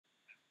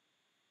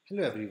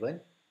Hello everyone,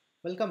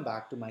 welcome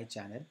back to my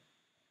channel.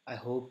 I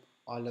hope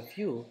all of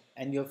you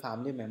and your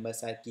family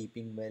members are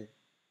keeping well.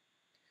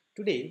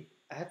 Today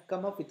I have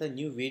come up with a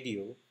new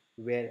video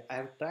where I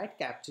have tried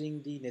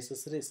capturing the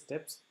necessary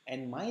steps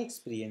and my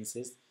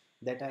experiences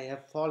that I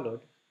have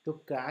followed to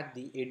crack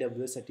the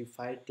AWS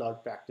Certified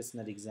Cloud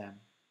Practitioner exam.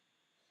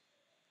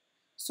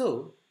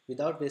 So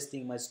without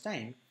wasting much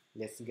time,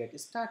 let's get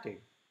started.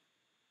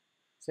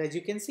 So as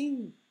you can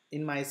see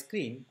in my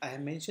screen, I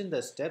have mentioned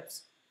the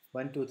steps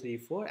 1, 2, 3,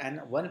 4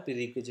 and one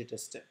prerequisite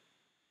step.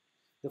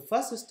 The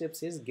first step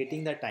is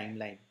getting the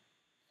timeline.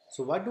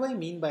 So what do I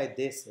mean by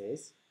this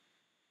is,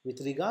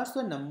 with regards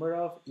to the number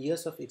of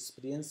years of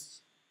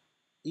experience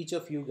each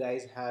of you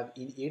guys have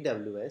in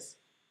AWS,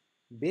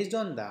 based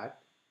on that,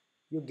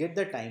 you get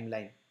the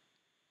timeline,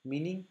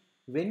 meaning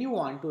when you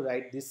want to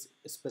write this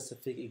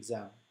specific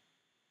exam.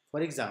 For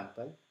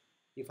example,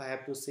 if I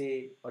have to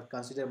say or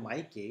consider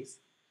my case,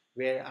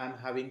 where I'm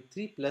having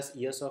 3+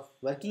 years of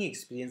working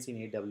experience in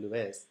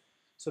AWS.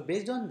 So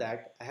based on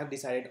that, I have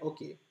decided,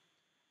 okay,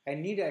 I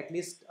need at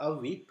least a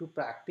week to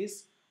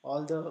practice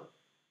all the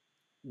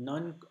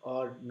non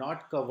or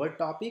not covered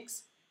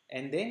topics,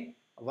 and then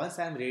once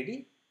I'm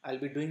ready, I'll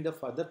be doing the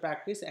further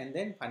practice, and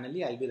then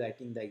finally I'll be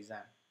writing the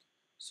exam.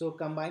 So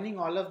combining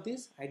all of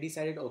this, I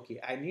decided, okay,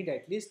 I need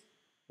at least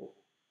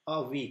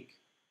a week.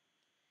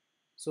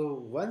 So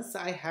once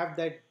I have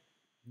that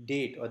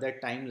date or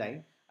that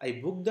timeline, I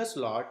book the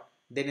slot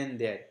then and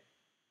there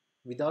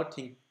without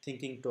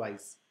thinking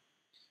twice.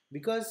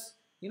 Because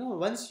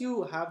once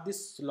you have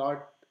this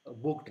slot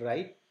booked,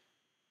 right,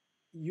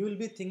 you will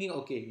be thinking,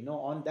 okay,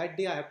 on that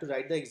day I have to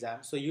write the exam,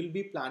 so you'll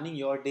be planning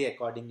your day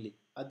accordingly.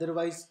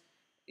 Otherwise,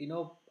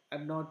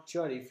 I'm not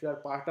sure if you are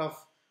part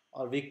of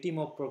or victim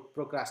of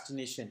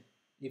procrastination.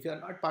 If you are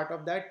not part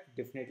of that,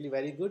 definitely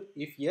very good.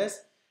 If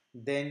yes,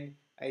 then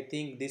I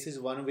think this is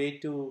one way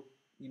to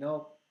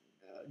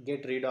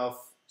get rid of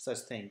such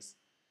things.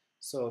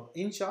 So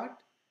in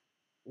short,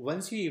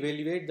 once you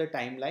evaluate the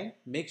timeline,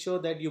 make sure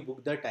that you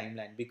book the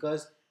timeline,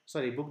 because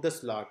book the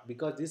slot,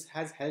 because this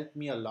has helped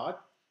me a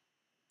lot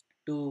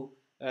to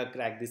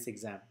crack this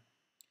exam.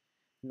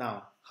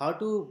 Now, how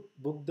to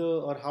book the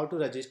or how to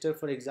register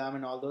for exam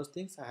and all those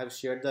things, I have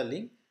shared the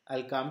link.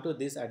 I'll come to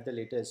this at the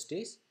later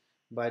stage,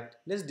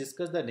 but let's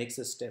discuss the next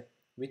step,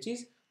 which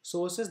is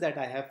sources that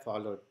I have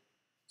followed.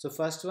 So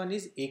first one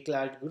is A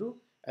Cloud Guru,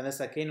 and the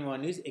second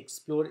one is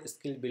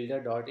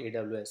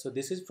exploreskillbuilder.aws. So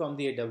this is from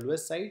the AWS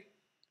side,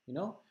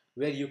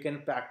 where you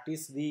can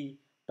practice the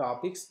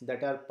topics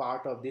that are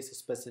part of this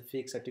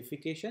specific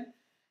certification.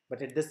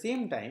 But at the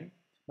same time,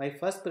 my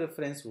first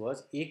preference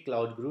was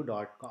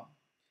acloudguru.com.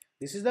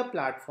 This is the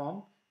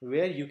platform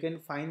where you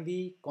can find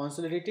the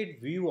consolidated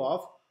view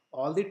of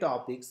all the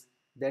topics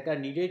that are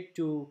needed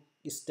to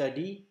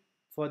study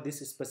for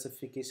this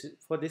specific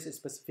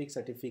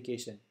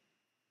certification.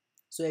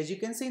 So as you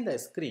can see in the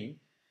screen,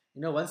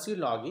 once you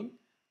log in,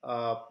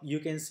 you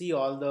can see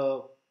all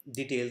the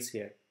details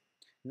here.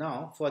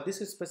 Now for this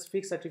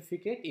specific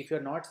certificate, if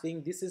you're not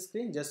seeing this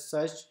screen, just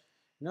search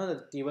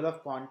the table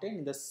of content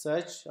in the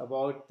search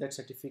about that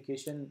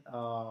certification,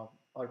 or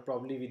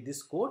probably with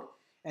this code,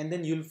 and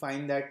then you'll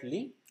find that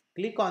link.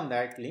 Click on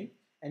that link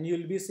and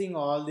you'll be seeing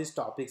all these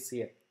topics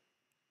here,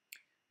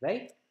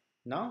 right?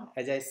 Now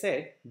as I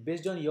said,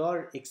 based on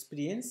your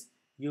experience,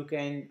 you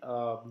can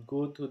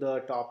go through the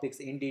topics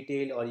in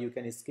detail or you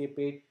can skip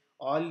it.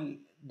 All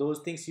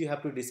those things you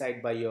have to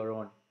decide by your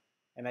own,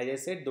 and as I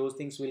said, those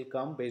things will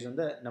come based on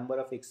the number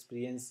of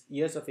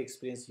years of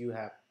experience you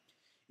have.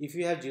 If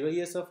you have 0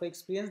 years of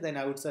experience, then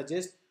I would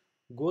suggest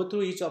go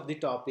through each of the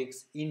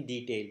topics in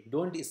detail.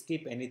 Don't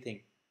skip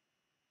anything.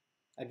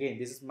 Again,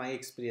 this is my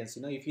experience.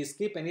 If you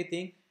skip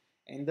anything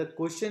and the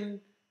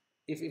question,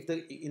 if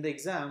the in the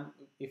exam,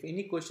 if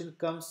any question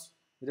comes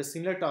with a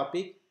similar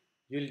topic,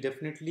 you will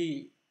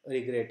definitely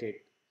regret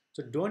it.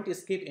 So don't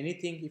skip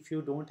anything if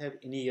you don't have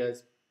any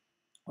years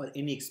or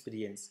any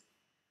experience.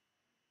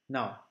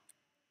 Now,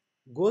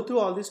 go through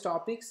all these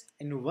topics,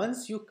 and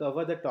once you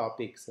cover the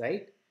topics,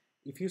 right,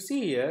 if you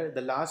see here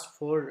the last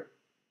 4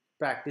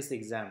 practice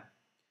exam,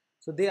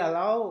 so they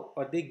allow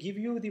or they give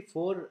you the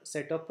 4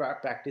 set of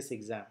practice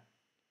exam.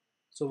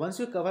 So once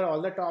you cover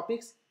all the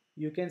topics,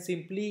 you can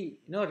simply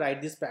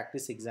write this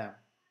practice exam.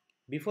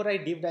 Before I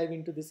deep dive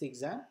into this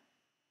exam,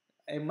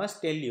 I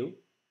must tell you,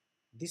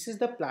 this is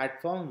the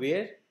platform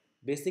where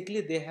basically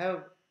they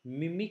have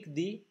mimicked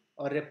the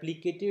or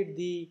replicated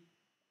the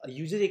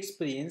user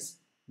experience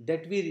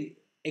that we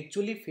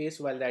actually face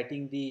while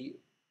writing the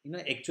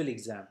actual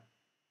exam,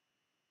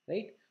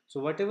 right? So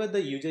whatever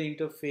the user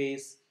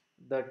interface,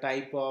 the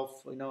type of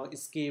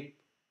escape,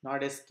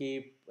 not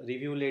escape,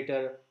 review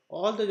later,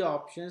 all the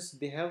options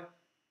they have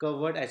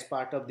covered as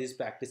part of these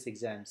practice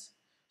exams.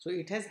 So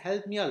it has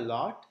helped me a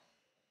lot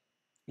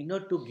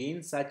to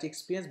gain such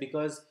experience,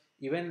 because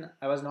even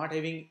I was not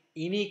having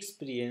any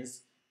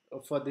experience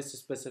for this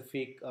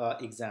specific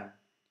exam.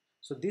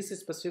 So this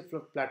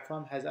specific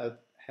platform has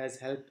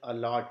helped a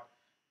lot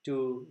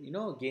to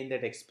gain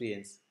that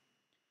experience.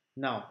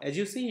 Now, as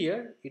you see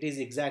here, it is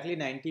exactly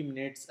 90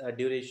 minutes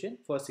duration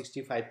for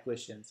 65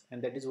 questions,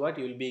 and that is what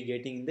you will be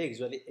getting in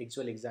the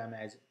actual exam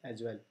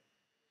as well.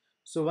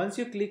 So once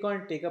you click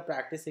on take a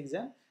practice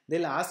exam,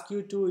 they'll ask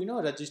you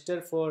to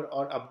register for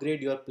or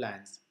upgrade your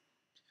plans.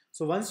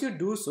 So once you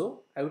do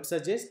so, I would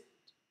suggest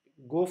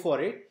go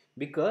for it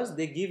because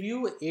they give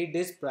you 8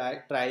 days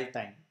trial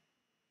time,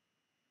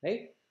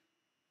 right?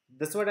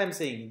 That's what I'm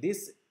saying.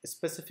 This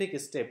specific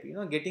step,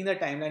 getting the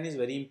timeline is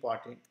very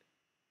important.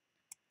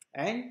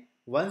 And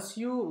once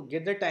you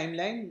get the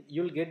timeline,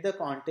 you'll get the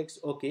context,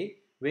 okay,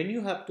 when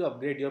you have to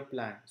upgrade your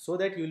plan so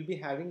that you'll be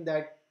having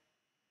that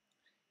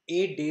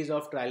 8 days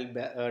of trial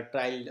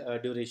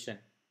duration,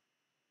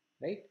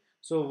 right?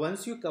 So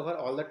once you cover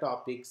all the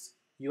topics,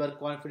 you are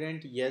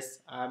confident, yes,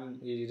 I'm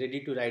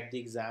ready to write the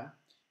exam.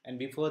 And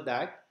before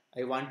that,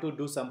 I want to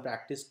do some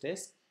practice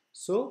tests.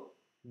 So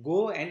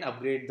go and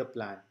upgrade the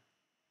plan.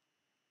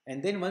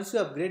 And then once you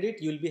upgrade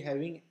it, you'll be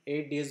having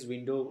 8 days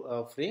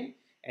window frame.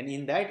 And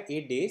in that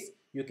 8 days,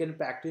 you can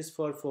practice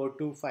for 4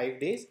 to 5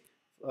 days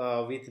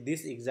with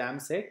this exam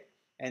set.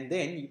 And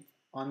then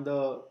on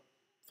the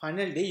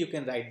final day, you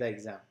can write the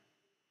exam.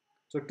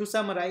 So to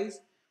summarize,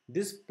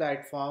 this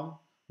platform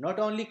not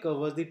only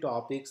covers the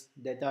topics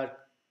that are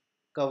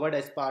covered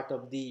as part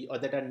of the or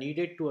that are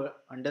needed to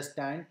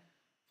understand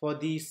for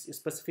these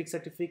specific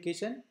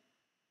certification,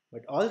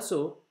 but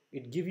also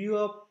it gives you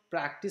a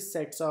practice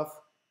sets of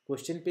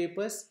question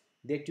papers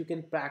that you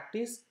can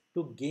practice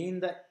to gain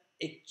the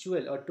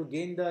actual or to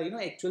gain the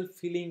actual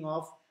feeling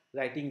of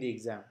writing the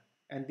exam.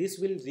 And this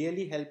will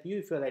really help you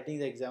if you're writing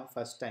the exam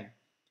first time.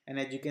 And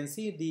as you can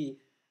see, the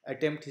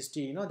attempt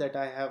history that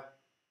I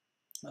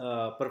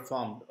have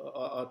performed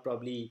or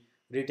probably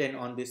written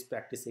on this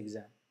practice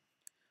exam.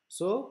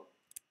 So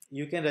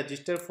you can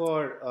register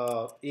for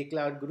a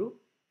cloud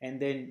group, and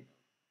then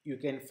you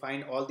can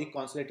find all the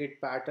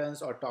consolidated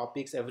patterns or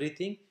topics,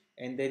 everything,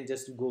 and then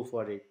just go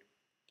for it.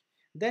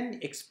 Then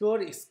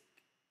explore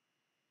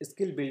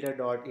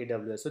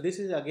skillbuilder.aws. So this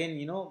is again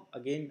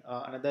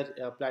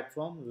another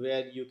platform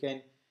where you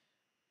can,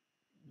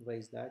 where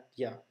is that,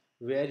 yeah,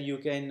 where you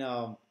can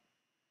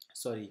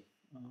sorry,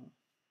 uh,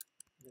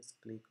 let's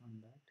click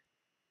on that.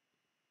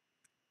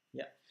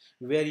 Yeah,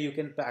 where you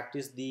can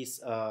practice these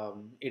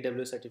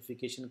AWS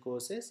certification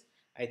courses.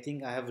 I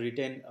think I have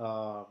written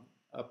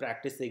a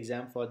practice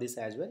exam for this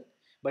as well.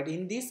 But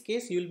in this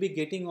case, you'll be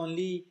getting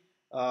only,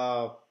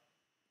 I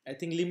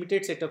think,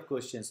 limited set of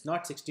questions,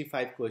 not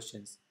 65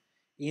 questions.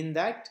 In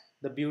that,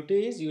 the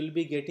beauty is you'll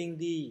be getting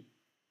the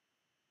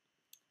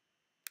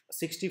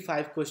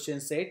 65 question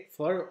set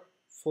for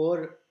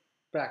 4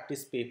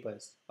 practice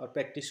papers or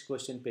practice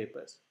question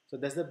papers. So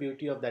that's the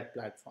beauty of that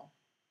platform.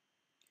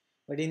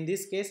 But in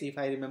this case, if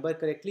I remember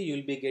correctly,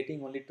 you'll be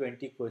getting only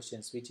 20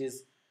 questions, which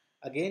is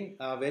again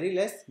very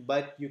less,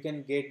 but you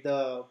can get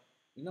the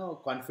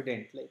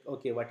confident, like,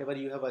 okay, whatever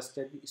you have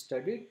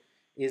studied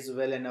is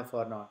well enough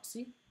or not.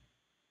 See,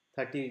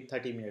 30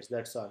 minutes,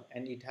 that's all.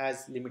 And it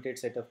has limited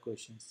set of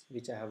questions,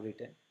 which I have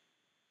written.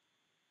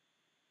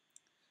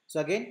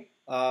 So again,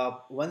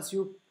 once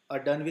you are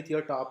done with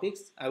your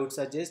topics, I would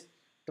suggest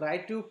try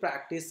to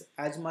practice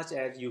as much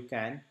as you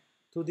can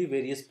through the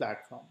various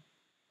platforms.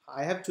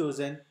 I have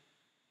chosen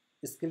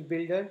Skill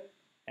Builder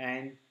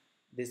and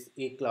this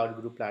A Cloud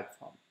Group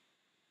platform.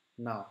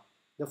 Now,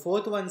 the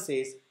fourth one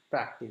says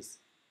practice.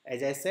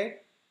 As I said,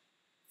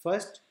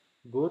 first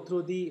go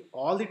through the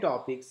all the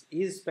topics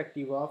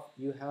irrespective of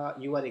you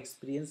are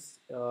experienced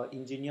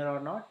engineer or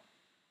not,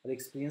 or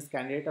experienced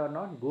candidate or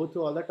not. Go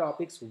through all the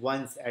topics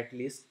once at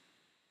least.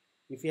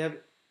 If you have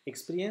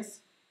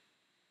experience,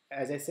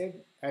 as I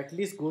said, at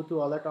least go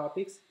through all the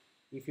topics.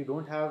 If you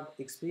don't have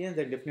experience,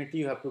 then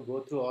definitely you have to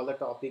go through all the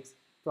topics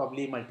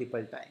probably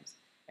multiple times,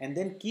 and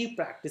then keep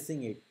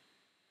practicing it.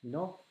 You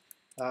know,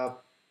 uh,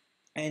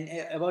 and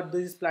about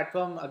this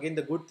platform, again,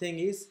 the good thing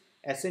is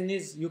as soon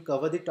as you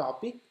cover the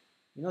topic,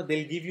 they'll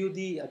give you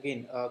the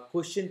again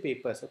question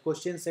papers or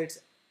question sets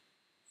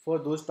for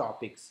those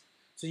topics,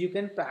 so you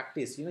can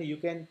practice. You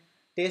can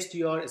test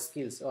your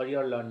skills or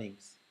your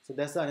learnings. So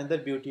that's another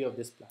beauty of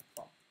this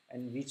platform,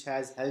 and which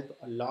has helped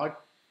a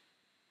lot,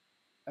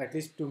 at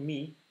least to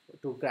me,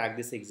 to crack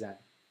this exam.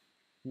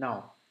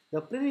 Now, the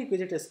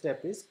prerequisite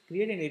step is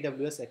create an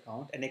AWS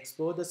account and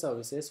explore the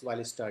services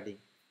while studying.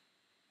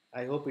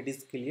 I hope it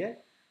is clear.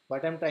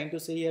 What I'm trying to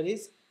say here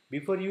is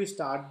before you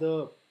start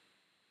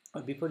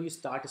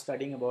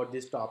studying about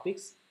these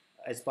topics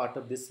as part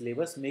of this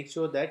syllabus, make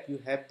sure that you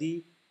have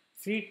the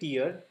free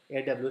tier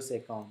AWS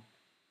account.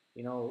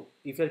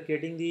 If you're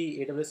creating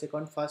the AWS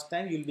account first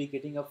time, you'll be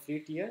getting a free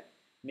tier.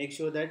 Make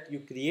sure that you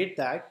create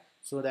that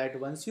so that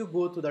once you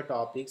go through the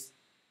topics,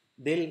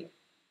 they'll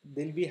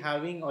they'll be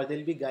having or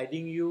they'll be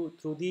guiding you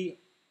through the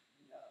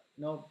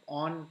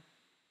on,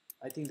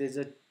 I think there's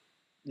a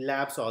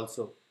labs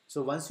also.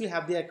 So once you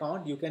have the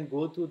account, you can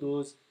go through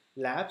those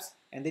labs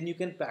and then you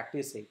can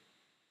practice it.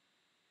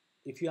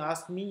 If you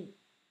ask me,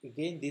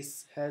 again,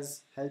 this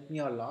has helped me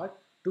a lot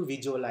to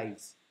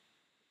visualize.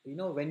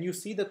 When you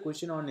see the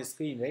question on the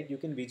screen, right, you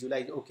can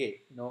visualize,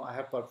 okay, I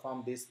have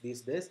performed this,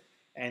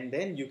 and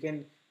then you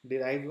can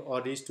derive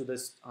or reach to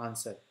this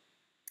answer.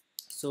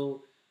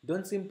 So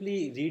don't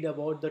simply read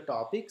about the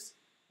topics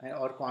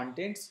or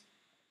contents.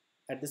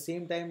 At the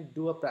same time,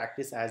 do a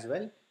practice as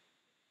well,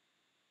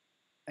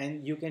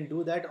 and you can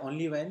do that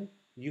only when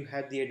you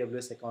have the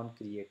AWS account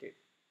created.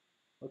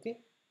 Okay.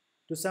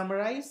 To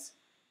summarize,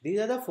 these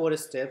are the 4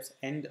 steps,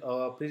 and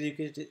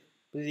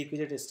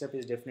prerequisite step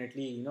is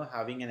definitely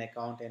having an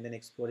account and then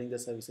exploring the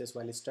services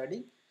while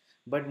studying.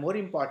 But more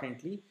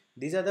importantly,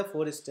 these are the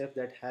 4 steps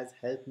that has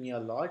helped me a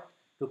lot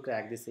to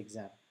crack this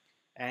exam.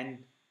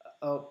 And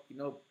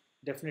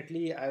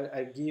definitely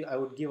I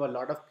would give a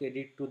lot of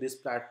credit to this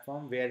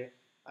platform, where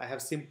I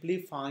have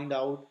simply find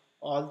out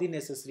all the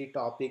necessary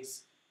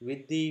topics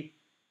with the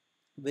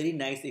very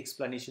nice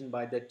explanation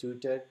by the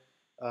tutor,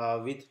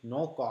 with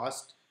no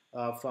cost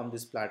from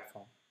this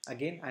platform.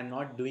 Again, I'm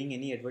not doing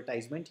any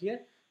advertisement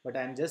here, but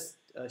I'm just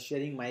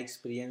sharing my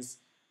experience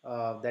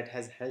that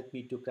has helped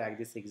me to crack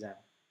this exam.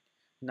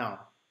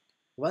 Now,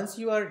 once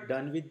you are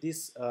done with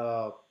this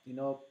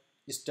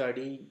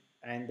study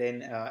and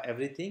then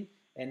everything,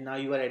 and now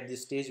you are at the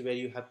stage where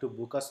you have to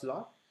book a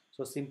slot.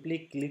 So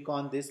simply click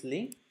on this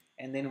link,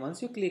 and then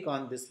once you click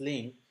on this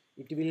link,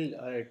 it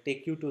will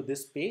take you to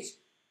this page.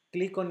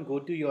 Click on go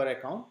to your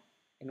account,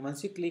 and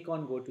once you click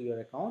on go to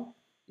your account,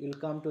 you will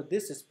come to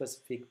this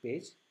specific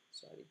page.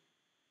 Sorry,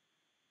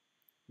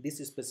 this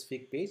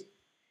specific page,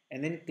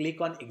 and then click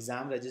on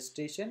exam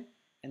registration,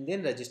 and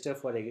then register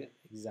for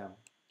exam.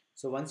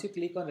 So once you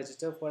click on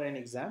register for an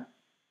exam,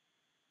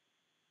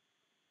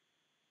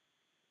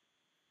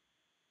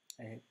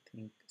 I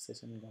think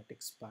session got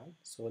expired,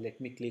 so let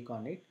me click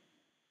on it.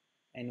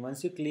 And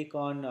once you click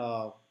on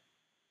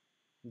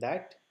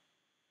that,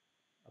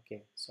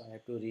 okay, so I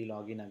have to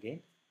re-log in again.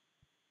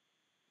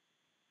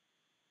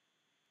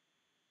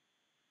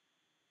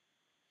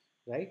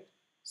 Right,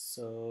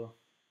 so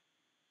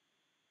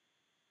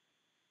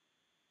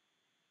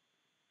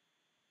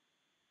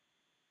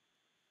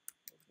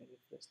let me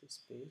refresh this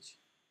page.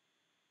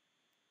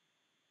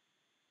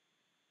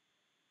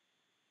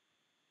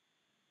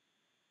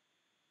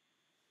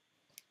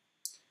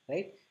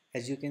 Right,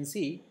 as you can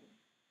see,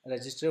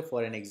 register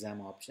for an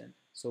exam option.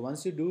 So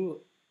once you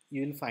do,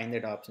 you will find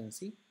that option,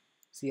 see,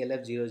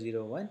 CLF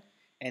 001,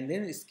 and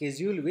then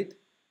schedule with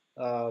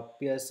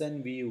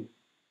Pearson VU.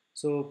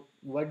 So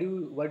what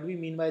do we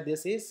mean by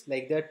this is,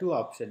 like, there are 2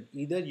 options.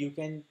 Either you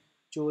can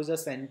choose a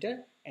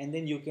center and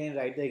then you can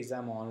write the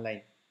exam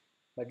online.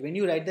 But when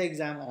you write the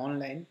exam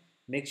online,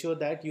 make sure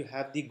that you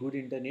have the good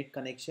internet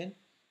connection,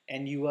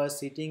 and you are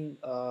sitting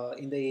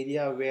in the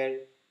area where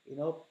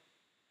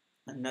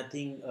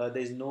nothing, there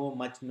is no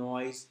much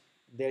noise,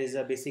 there is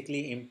a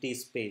basically empty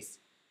space.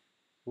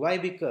 Why?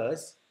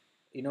 Because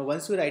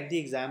once you write the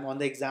exam, on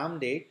the exam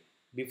date,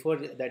 before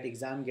that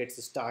exam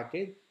gets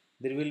started,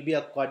 there will be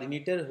a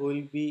coordinator who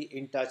will be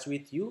in touch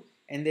with you,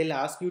 and they'll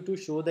ask you to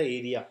show the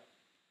area,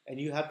 and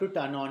you have to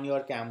turn on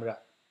your camera,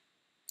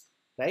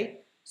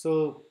 right?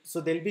 So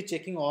they'll be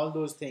checking all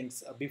those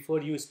things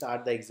before you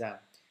start the exam.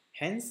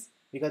 Hence,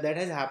 because that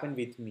has happened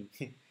with me,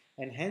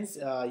 and hence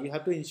you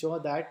have to ensure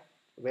that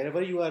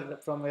wherever you are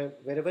from,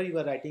 wherever you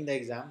are writing the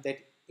exam, that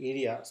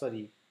area,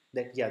 sorry,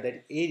 that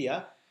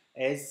area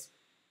is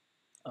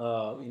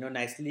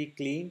nicely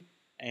clean,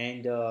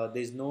 and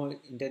there's no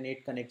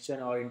internet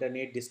connection or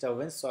internet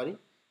disturbance. Sorry,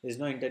 there's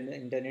no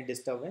internet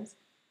disturbance.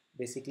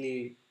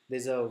 Basically,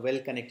 there's a well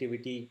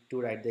connectivity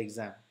to write the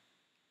exam.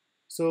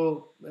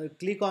 So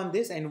click on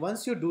this, and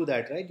once you do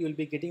that, right, you'll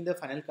be getting the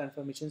final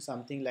confirmation,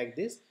 something like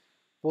this: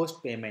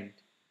 post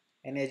payment.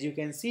 And as you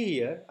can see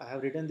here, I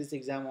have written this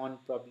exam on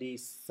probably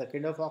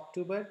 2nd of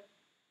October,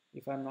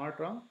 if I'm not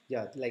wrong.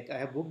 Yeah, like I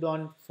have booked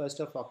on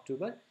 1st of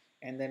October,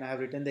 and then I have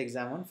written the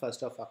exam on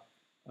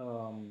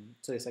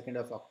 2nd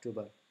of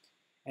October.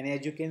 And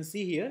as you can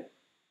see here,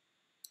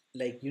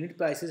 like, unit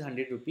price is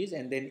 100 rupees,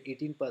 and then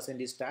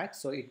 18% is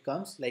tax, so it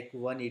comes like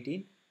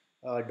 118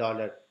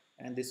 dollar,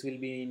 and this will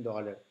be in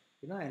dollar,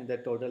 and the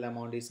total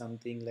amount is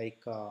something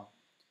like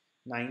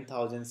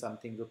 9,000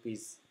 something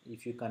rupees,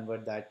 if you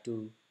convert that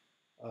to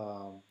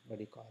what do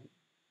you call,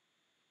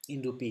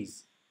 in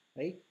rupees,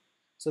 right?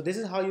 So this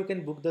is how you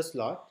can book the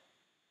slot.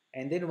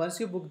 And then once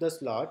you book the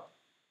slot,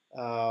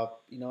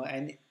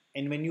 and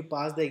when you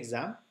pass the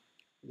exam,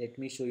 let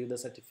me show you the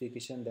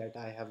certification that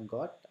I have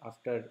got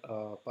after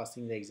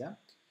passing the exam.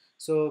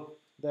 So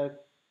the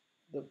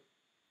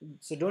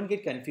so don't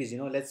get confused.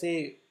 Let's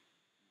say,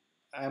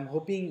 I'm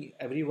hoping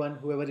everyone,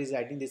 whoever is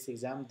writing this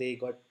exam,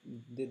 they'll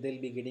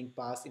be getting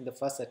passed in the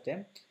first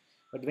attempt.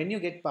 But when you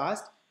get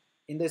passed,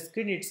 in the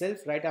screen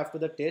itself, right after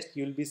the test,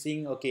 you'll be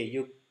seeing, okay,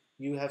 you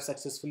have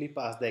successfully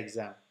passed the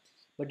exam,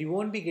 but you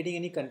won't be getting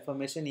any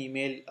confirmation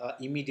email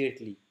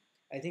immediately.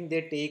 I think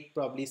they take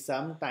probably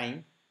some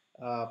time,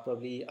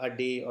 probably a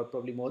day or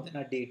probably more than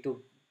a day,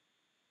 to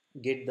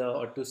get the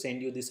or to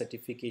send you the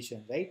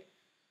certification, right?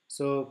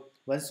 So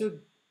once you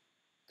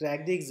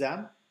crack the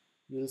exam,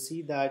 you'll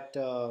see that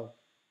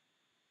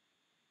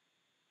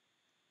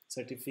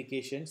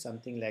certification,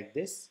 something like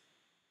this,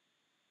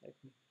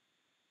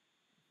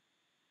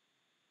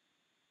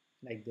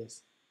 like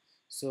this.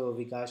 So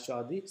Vikas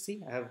Chaudhary,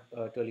 see, I have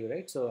told you,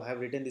 right? So I have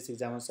written this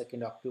exam on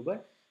 2nd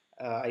October.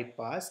 I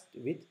passed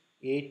with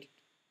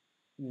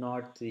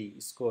 803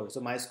 score. So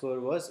my score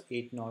was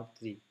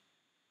 803.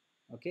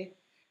 Okay.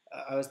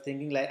 I was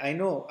thinking like, I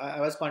know,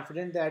 I was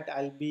confident that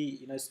I'll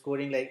be,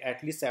 scoring like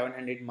at least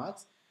 700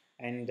 marks,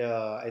 and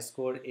I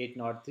scored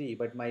 803,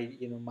 but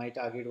my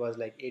target was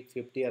like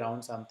 850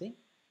 around something,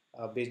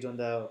 based on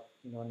the,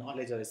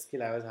 knowledge or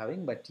skill I was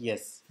having. But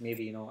yes,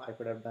 maybe, I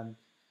could have done,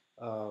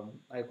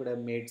 I could have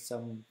made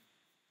some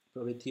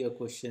probably 3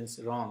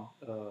 questions wrong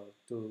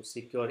to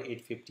secure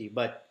 850.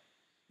 But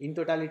in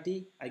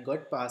totality, I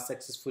got passed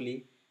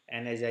successfully.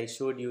 And as I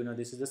showed you,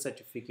 this is the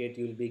certificate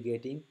you will be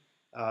getting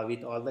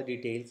with all the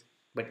details.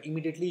 But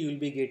immediately you will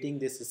be getting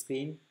this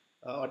screen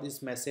or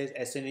this message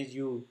as soon as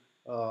you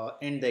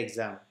end the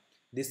exam.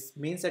 This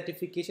main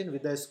certification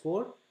with the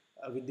score,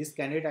 with this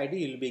candidate ID,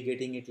 you will be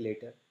getting it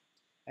later.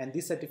 And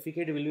this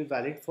certificate will be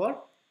valid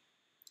for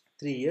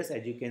 3 years,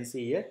 as you can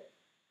see here,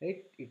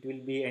 right? It will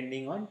be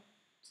ending on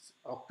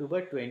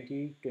October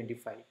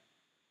 2025.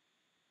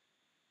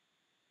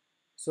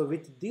 So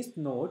with this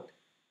note,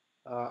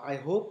 I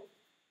hope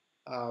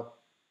uh,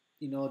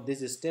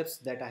 these steps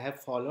that I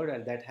have followed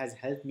and that has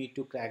helped me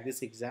to crack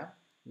this exam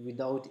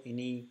without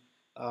any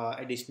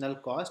additional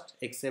cost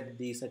except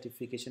the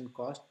certification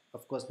cost,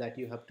 of course, that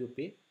you have to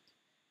pay.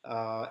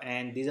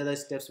 And these are the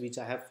steps which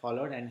I have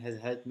followed and has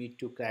helped me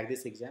to crack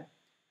this exam.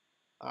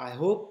 I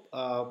hope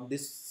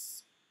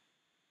this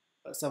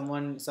some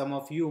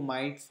of you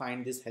might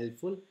find this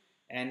helpful,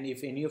 and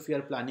if any of you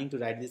are planning to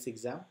write this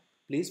exam,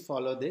 please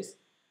follow this,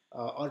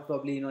 or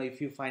probably if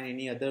you find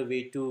any other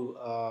way to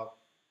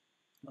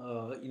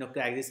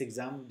crack this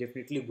exam,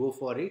 definitely go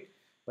for it.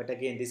 But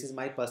again, this is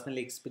my personal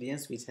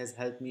experience which has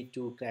helped me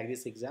to crack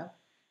this exam,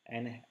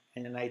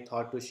 and I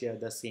thought to share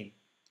the same.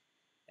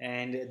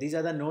 And these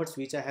are the notes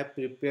which I have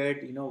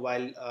prepared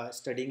while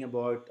studying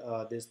about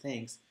these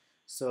things.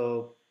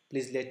 So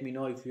please let me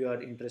know if you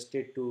are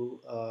interested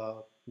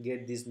to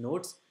get these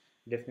notes.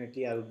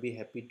 Definitely I would be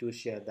happy to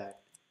share that.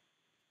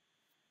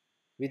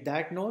 With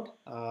that note,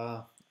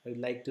 I would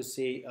like to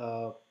say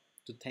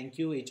to thank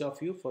you each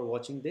of you for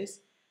watching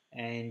this,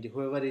 and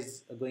whoever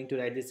is going to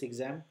write this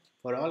exam,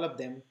 for all of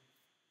them,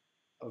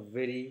 a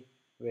very,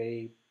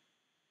 very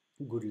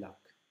good luck.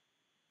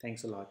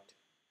 Thanks a lot.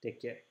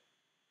 Take care.